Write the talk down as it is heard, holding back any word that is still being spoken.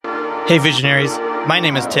Hey Visionaries, my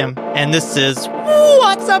name is Tim, and this is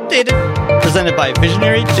What's Updated, presented by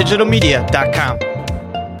VisionaryDigitalMedia.com.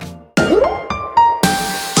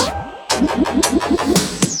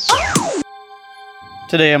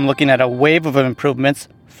 Today I'm looking at a wave of improvements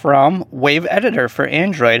from Wave Editor for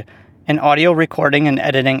Android, an audio recording and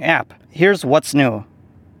editing app. Here's what's new.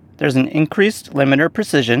 There's an increased limiter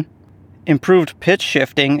precision, improved pitch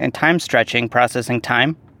shifting and time stretching processing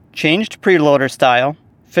time, changed preloader style,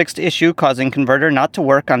 fixed issue causing converter not to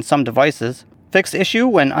work on some devices, fixed issue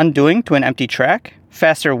when undoing to an empty track,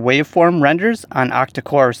 faster waveform renders on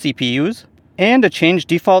octa-core CPUs, and a changed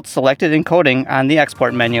default selected encoding on the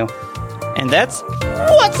export menu. And that's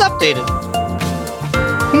what's updated.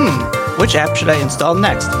 Which app should I install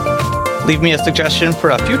next? Leave me a suggestion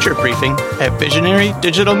for a future briefing at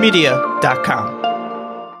VisionaryDigitalMedia.com.